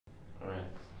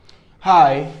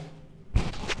Hi,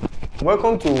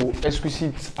 welcome to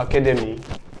Exquisite Academy.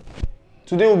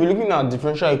 Today we'll be looking at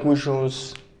differential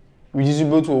equations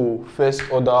reducible to first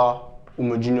order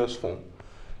homogeneous form.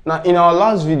 Now, in our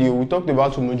last video, we talked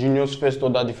about homogeneous first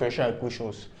order differential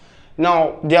equations.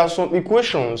 Now, there are some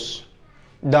equations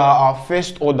that are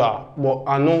first order but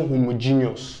are not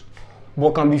homogeneous,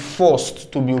 but can be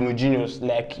forced to be homogeneous.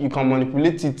 Like you can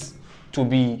manipulate it to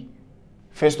be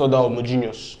first order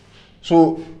homogeneous.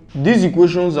 So these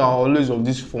equations are always of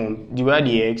this form: dy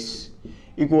dx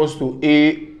equals to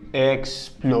ax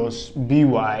plus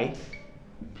by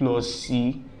plus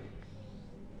c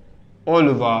all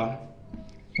over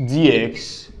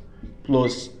dx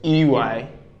plus ey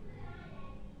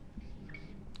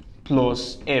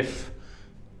plus f.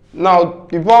 Now,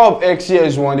 the power of x here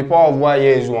is 1, the power of y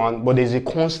here is 1, but there's a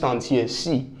constant here,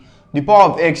 c. The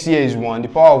power of x here is 1, the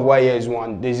power of y here is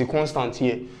 1, there's a constant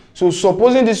here. So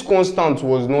supposing this constant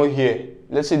was not here,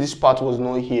 let's say this part was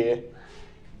not here,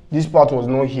 this part was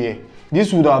not here,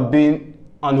 this would have been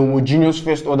an homogeneous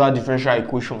first order differential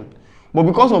equation. But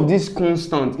because of this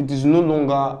constant, it is no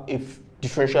longer a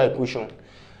differential equation.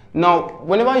 Now,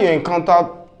 whenever you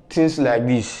encounter things like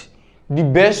this, the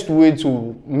best way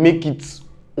to make it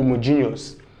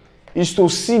homogeneous is to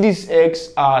see this x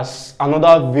as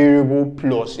another variable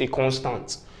plus a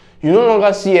constant. You no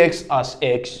longer see x as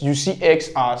x, you see x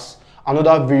as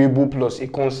another variable plus a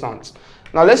constant.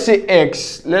 Now let's say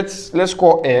x, let's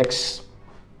call x,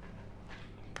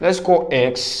 let's call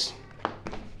x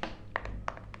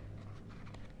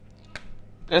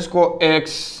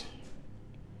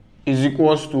is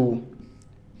equals to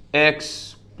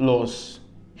x plus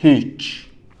h,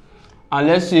 and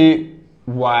let's say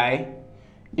y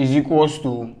is equals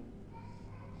to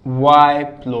y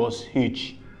plus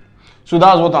h. So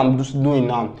that's what I'm just doing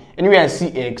now. Anywhere I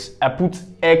see x, I put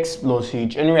x plus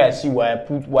h. Anywhere I see y, I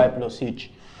put y plus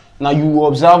h. Now you will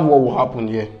observe what will happen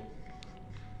here.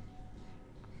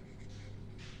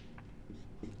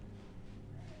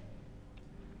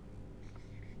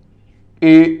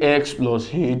 Ax plus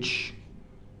h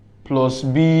plus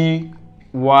b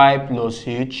y plus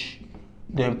h,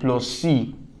 then plus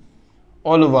c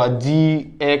all over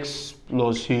dx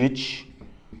plus h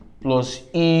plus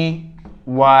e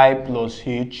y plus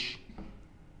h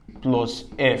plus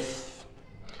f.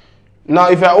 Now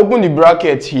if I open the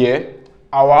bracket here,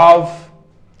 I will have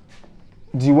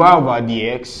dy over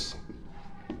dx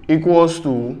equals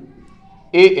to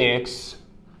ax,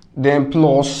 then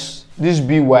plus this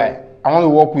by. I want to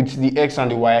work with the x and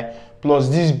the y, plus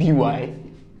this by,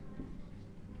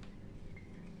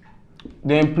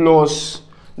 then plus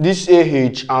this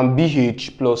ah and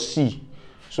bh plus c.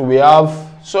 So we have,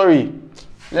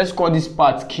 let's call this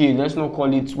part k. Let's not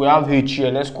call it, we have h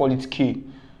here, let's call it k.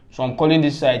 So I'm calling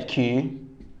this side k,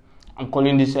 I'm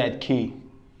calling this side k.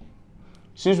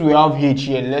 Since we have h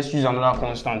here, let's use another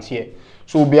constant here.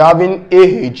 So we'll be having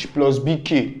ah plus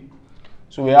bk.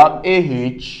 So we have ah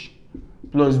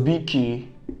plus bk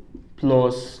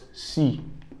plus c.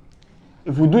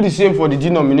 If we do the same for the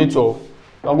denominator,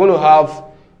 we're going to have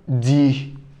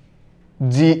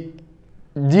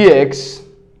dx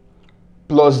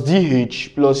plus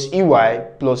dh plus ey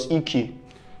plus ek.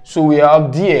 So we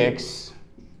have dx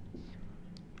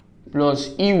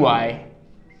plus ey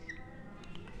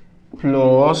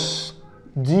plus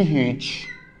dh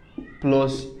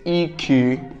plus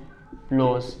ek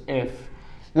plus f.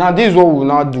 Now this is what we will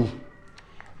now do.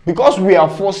 Because we are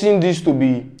forcing this to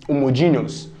be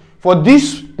homogeneous, for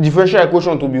this differential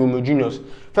equation to be homogeneous,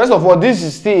 first of all, this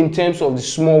is still in terms of the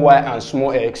small y and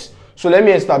small x. So let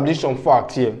me establish some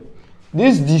facts here.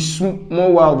 This the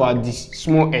small y over the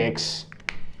small x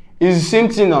is the same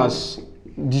thing as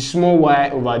the small y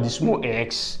over the small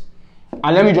x.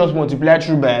 And let me just multiply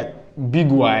through by big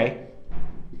Y.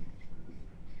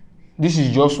 This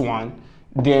is just 1.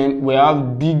 Then we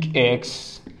have big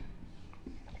X.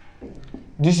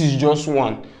 This is just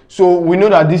 1. So we know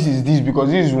that this is this because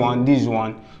this is 1, this is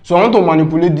 1. So I want to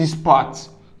manipulate this part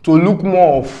to look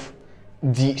more of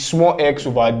the small x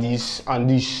over this and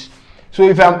this. So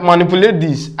if I manipulate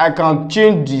this, I can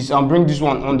change this and bring this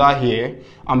one under here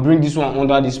and bring this one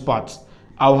under this part.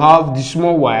 I'll have the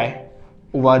small y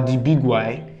over the big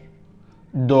Y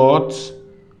dot,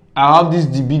 I have this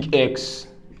the big X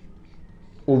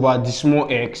over the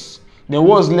small x. Then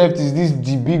what's left is this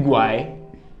the big Y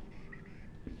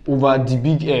over the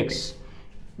big X.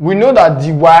 We know that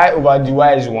the y over the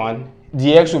y is 1,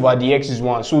 the x over the x is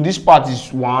 1. So this part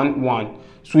is 1, 1.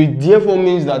 So it therefore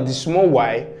means that the small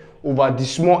y over the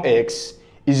small x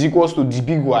is equals to the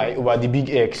big Y over the big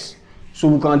X. So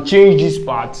we can change this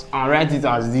part and write it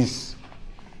as this.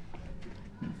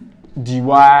 dy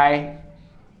over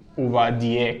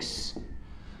dx.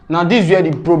 Now this is where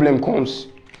the problem comes.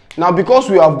 Now because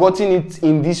we have gotten it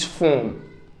in this form,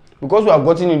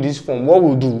 what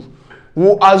we'll do,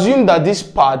 we'll assume that this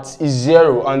part is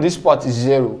 0 and this part is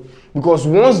 0. Because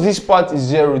once this part is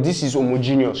 0, this is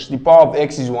homogeneous. The power of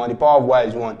x is 1, the power of y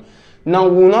is 1. Now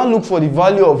we'll now look for the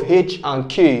value of h and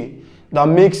k that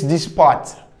makes this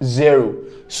part 0.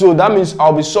 So that means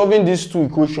I'll be solving these two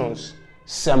equations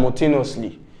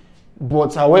simultaneously.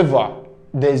 But however,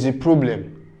 there is a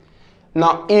problem.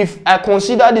 Now if I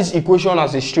consider this equation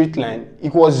as a straight line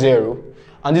equals 0,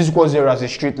 and this equals 0 as a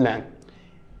straight line,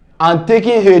 and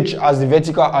taking h as the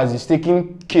vertical axis,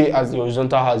 taking k as the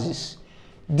horizontal axis,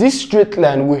 this straight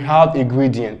line will have a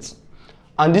gradient,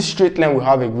 and this straight line will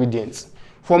have a gradient.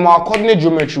 From our coordinate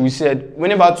geometry, we said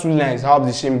whenever two lines have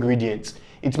the same gradient,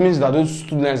 it means that those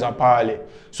two lines are parallel.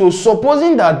 So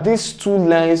supposing that these two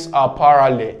lines are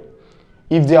parallel,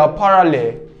 if they are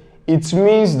parallel, it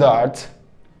means that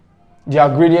their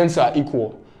gradients are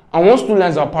equal. And once two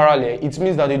lines are parallel, it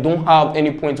means that they don't have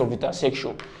any point of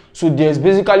intersection. So there's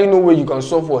basically no way you can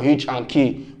solve for h and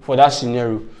k for that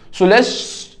scenario. So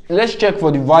let's check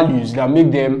for the values that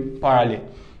make them parallel.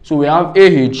 So we have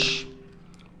AH.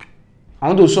 I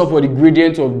want to solve for the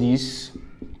gradient of this.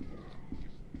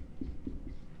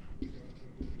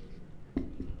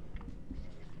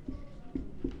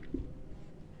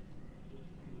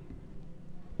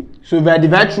 So if I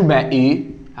divide through by A,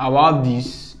 I will have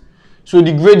this. So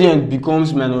the gradient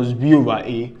becomes minus b over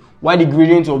A, while the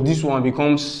gradient of this one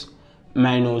becomes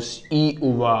minus e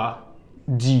over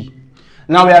d.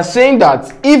 Now we are saying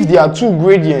that if there are two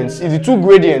gradients, if the two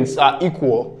gradients are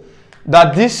equal,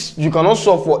 that this you cannot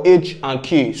solve for h and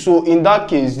k. So in that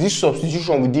case, this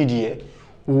substitution we did here,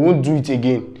 we won't do it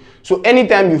again. So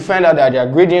anytime you find out that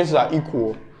their gradients are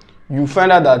equal, you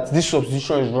find out that this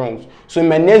substitution is wrong. So in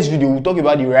my next video, we'll talk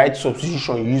about the right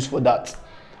substitution you use for that.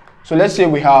 So let's say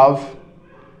we have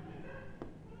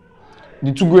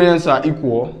the two gradients are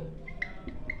equal.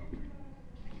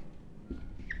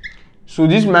 So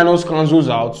this minus cancels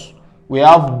out. We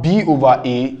have b over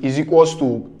a is equals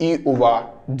to e over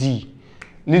d,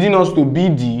 leading us to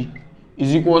bd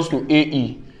is equals to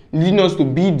ae, leading us to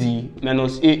bd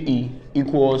minus ae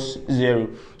equals 0.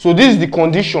 So this is the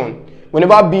condition.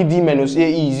 Whenever bd minus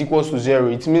ae is equals to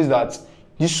 0, it means that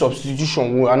this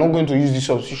substitution, we are not going to use this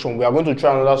substitution. We are going to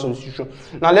try another substitution.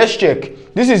 Now let's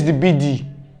check. This is the bd.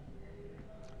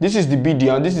 This is the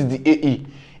bd and this is the ae.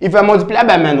 If I multiply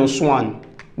by minus 1,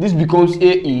 this becomes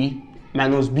ae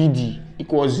minus bd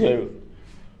equals 0.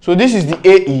 So this is the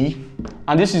ae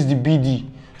and this is the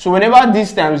bd. So whenever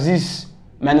this times this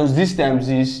minus this times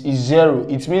this is 0,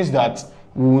 it means that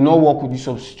we will not work with this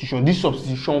substitution. This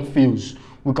substitution fails.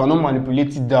 We cannot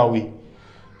manipulate it that way.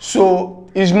 So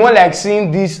it's more like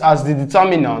seeing this as the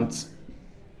determinant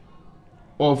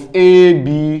of a,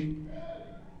 b,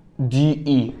 d,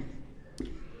 e.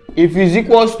 If it's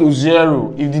equals to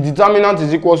 0, if the determinant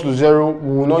is equals to 0,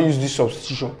 we will not use this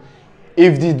substitution.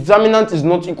 If the determinant is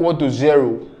not equal to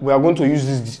 0, we are going to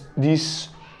use this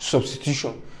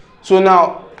substitution. So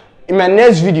now, in my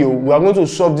next video, we are going to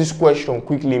solve this question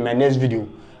quickly in my next video.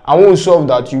 And when we solve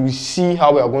that, you will see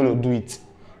how we are going to do it.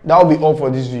 That will be all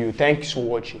for this video. Thanks for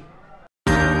watching.